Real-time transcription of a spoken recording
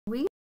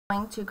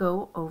Going to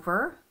go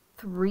over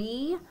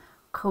 3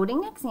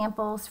 coding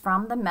examples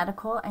from the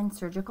medical and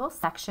surgical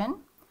section.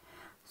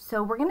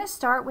 So we're going to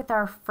start with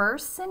our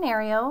first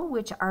scenario,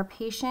 which our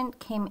patient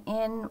came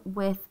in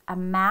with a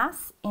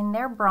mass in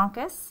their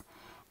bronchus,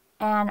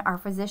 and our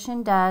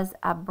physician does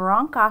a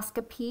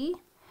bronchoscopy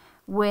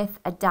with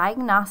a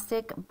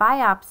diagnostic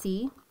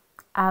biopsy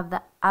of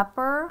the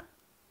upper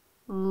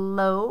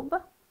lobe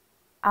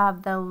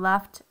of the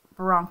left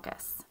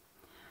bronchus.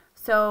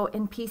 So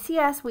in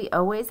PCS, we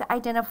always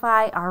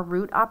identify our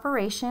root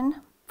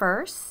operation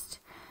first.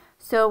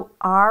 So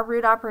our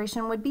root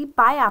operation would be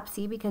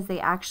biopsy because they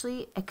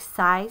actually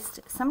excised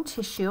some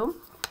tissue.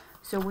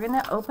 So we're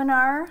going to open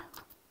our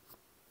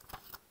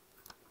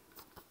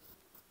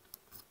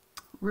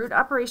root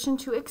operation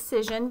to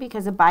excision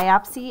because a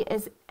biopsy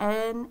is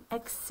an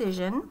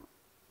excision.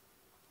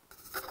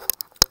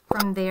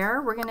 From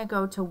there, we're going to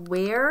go to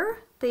where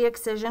the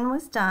excision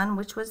was done,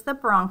 which was the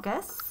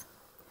bronchus.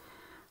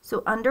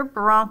 So under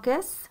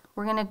bronchus,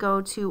 we're going to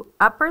go to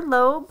upper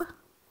lobe,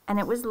 and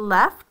it was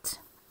left.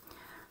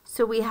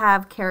 So we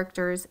have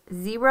characters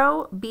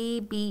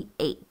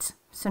 0BB8.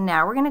 So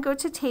now we're going to go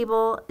to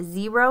table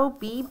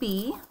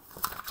 0BB.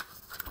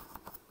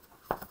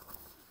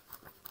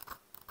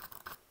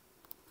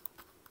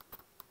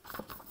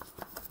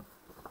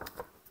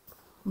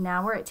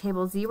 Now we're at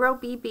table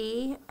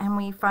 0BB, and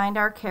we find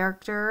our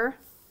character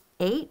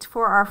 8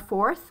 for our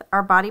fourth,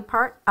 our body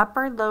part,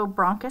 upper lobe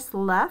bronchus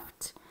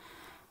left.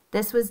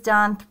 This was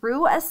done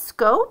through a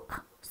scope,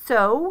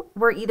 so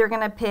we're either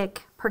going to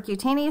pick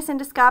percutaneous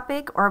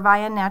endoscopic or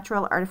via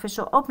natural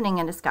artificial opening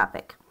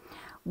endoscopic.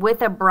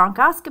 With a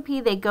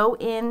bronchoscopy, they go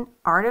in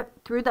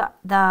through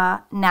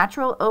the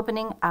natural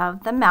opening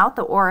of the mouth,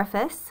 the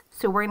orifice,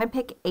 so we're going to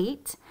pick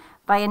 8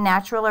 via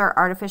natural or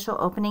artificial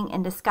opening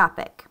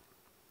endoscopic.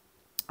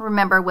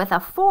 Remember, with a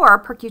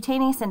 4,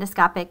 percutaneous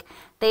endoscopic,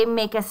 they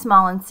make a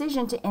small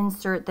incision to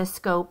insert the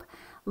scope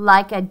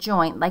like a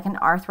joint, like an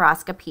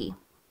arthroscopy.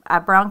 A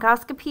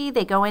bronchoscopy,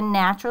 they go in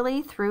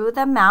naturally through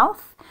the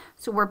mouth.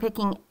 So we're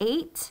picking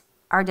 8.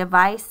 Our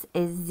device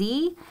is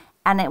Z,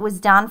 and it was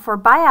done for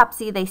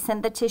biopsy. They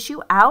sent the tissue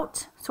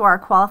out. So our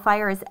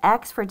qualifier is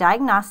X for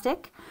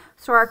diagnostic.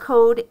 So our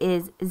code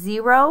is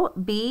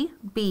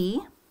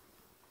 0BB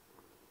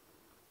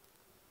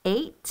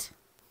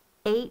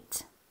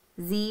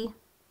 88ZX.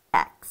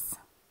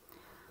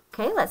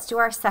 Okay, let's do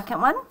our second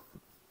one.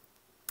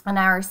 In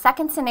our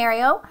second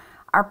scenario,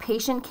 our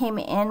patient came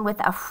in with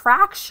a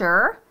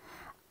fracture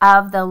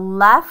of the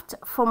left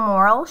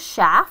femoral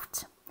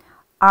shaft.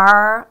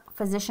 Our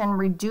physician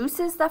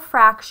reduces the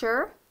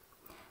fracture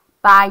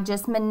by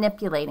just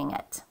manipulating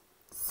it.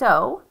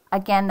 So,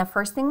 again, the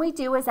first thing we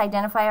do is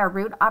identify our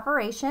root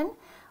operation,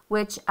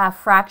 which a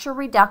fracture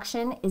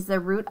reduction is the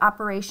root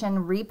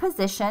operation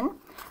reposition.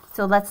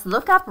 So let's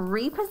look up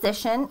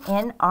reposition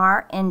in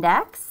our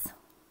index.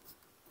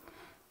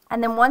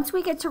 And then once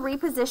we get to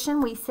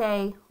reposition, we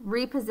say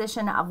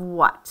reposition of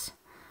what?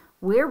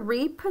 We're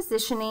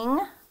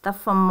repositioning the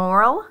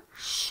femoral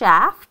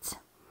shaft.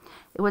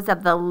 It was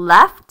of the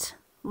left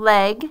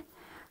leg.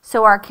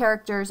 So our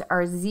characters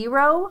are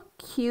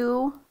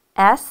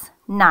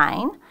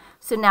 0QS9.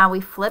 So now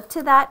we flip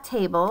to that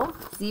table,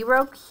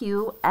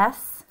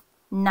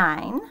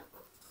 0QS9.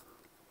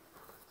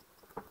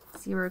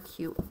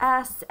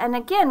 0QS. And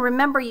again,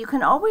 remember, you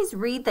can always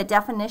read the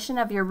definition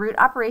of your root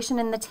operation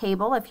in the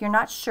table if you're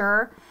not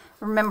sure.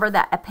 Remember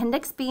that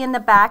Appendix B in the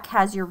back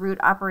has your root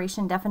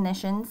operation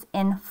definitions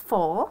in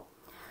full.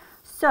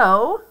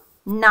 So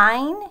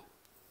 9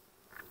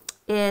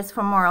 is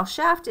femoral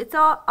shaft. It's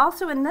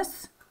also in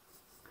this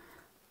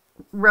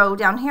row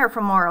down here,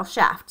 femoral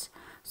shaft.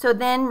 So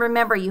then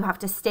remember, you have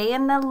to stay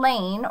in the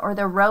lane or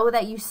the row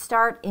that you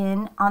start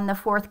in on the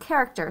fourth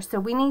character.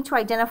 So we need to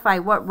identify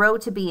what row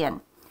to be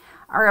in.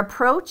 Our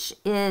approach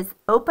is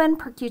open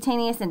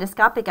percutaneous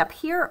endoscopic up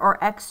here or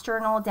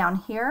external down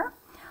here.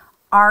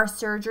 Our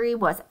surgery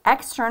was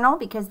external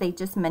because they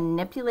just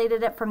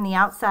manipulated it from the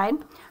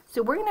outside.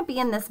 So we're going to be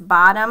in this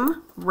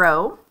bottom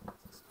row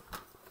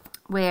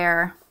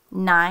where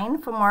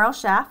 9 femoral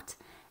shaft,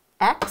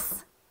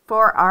 X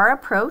for our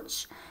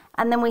approach,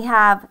 and then we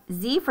have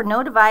Z for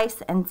no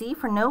device and Z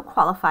for no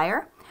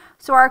qualifier.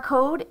 So our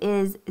code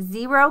is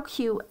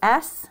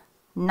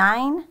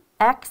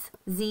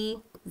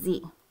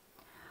 0QS9XZZ.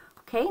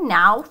 Okay,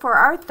 now for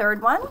our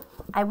third one,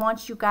 I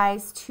want you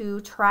guys to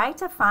try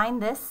to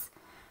find this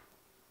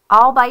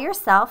all by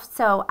yourself.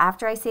 So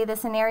after I say the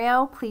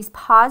scenario, please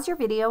pause your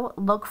video,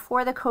 look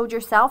for the code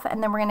yourself,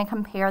 and then we're going to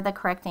compare the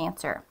correct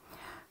answer.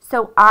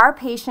 So our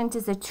patient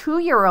is a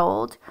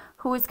 2-year-old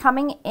who is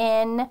coming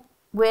in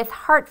with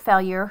heart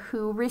failure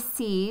who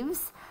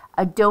receives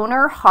a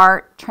donor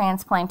heart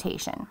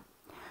transplantation.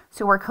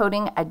 So we're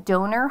coding a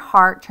donor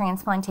heart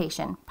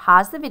transplantation.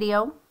 Pause the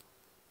video.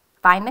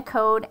 Find the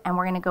code, and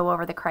we're going to go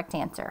over the correct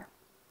answer.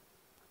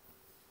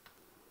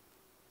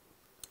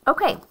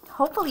 Okay,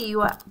 hopefully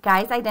you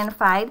guys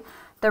identified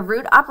the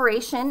root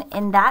operation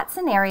in that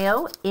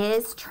scenario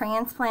is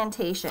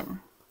transplantation.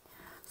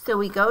 So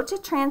we go to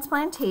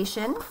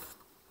transplantation,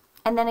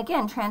 And then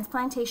again,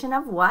 transplantation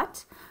of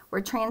what?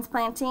 We're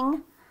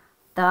transplanting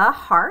the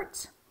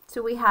heart.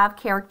 So we have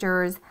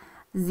characters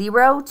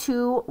 0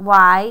 to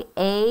Y,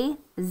 A,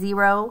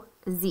 0,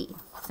 Z.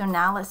 So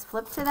now let's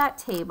flip to that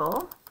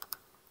table.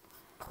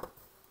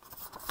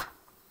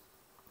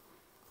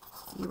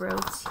 0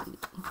 T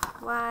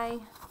Y.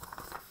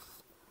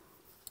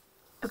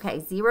 Okay,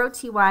 0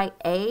 T Y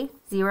A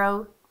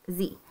 0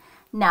 Z.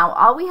 Now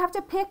all we have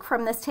to pick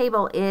from this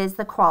table is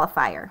the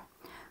qualifier.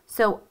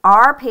 So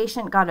our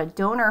patient got a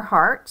donor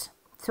heart,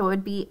 so it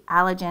would be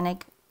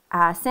allogenic.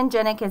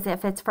 Syngenic is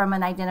if it's from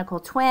an identical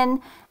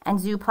twin, and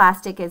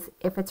zooplastic is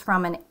if it's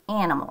from an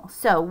animal.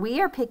 So we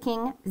are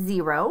picking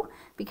 0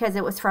 because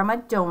it was from a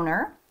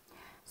donor.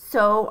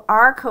 So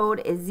our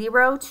code is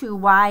 0 to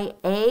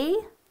YA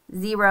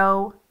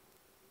 0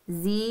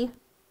 Z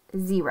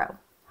 0.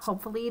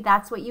 Hopefully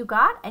that's what you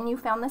got and you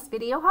found this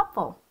video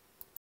helpful.